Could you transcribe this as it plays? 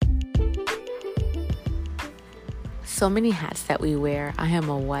so many hats that we wear. I am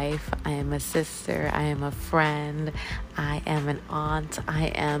a wife, I am a sister, I am a friend, I am an aunt, I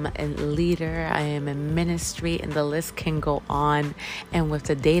am a leader, I am in ministry, and the list can go on. And with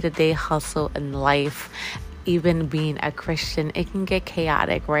the day-to-day hustle in life, even being a Christian, it can get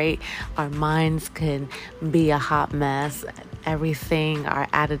chaotic, right? Our minds can be a hot mess. Everything, our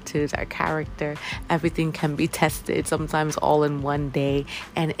attitudes, our character, everything can be tested, sometimes all in one day.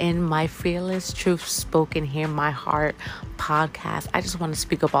 And in my Fearless Truth Spoken, Hear My Heart podcast, I just want to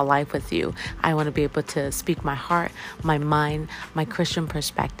speak about life with you. I want to be able to speak my heart, my mind, my Christian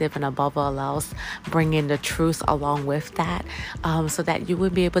perspective, and above all else, bring in the truth along with that, so that you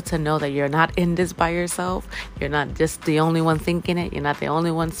would be able to know that you're not in this by yourself. You're not just the only one thinking it. You're not the only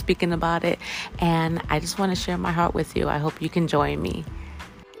one speaking about it. And I just want to share my heart with you. I hope you can join me.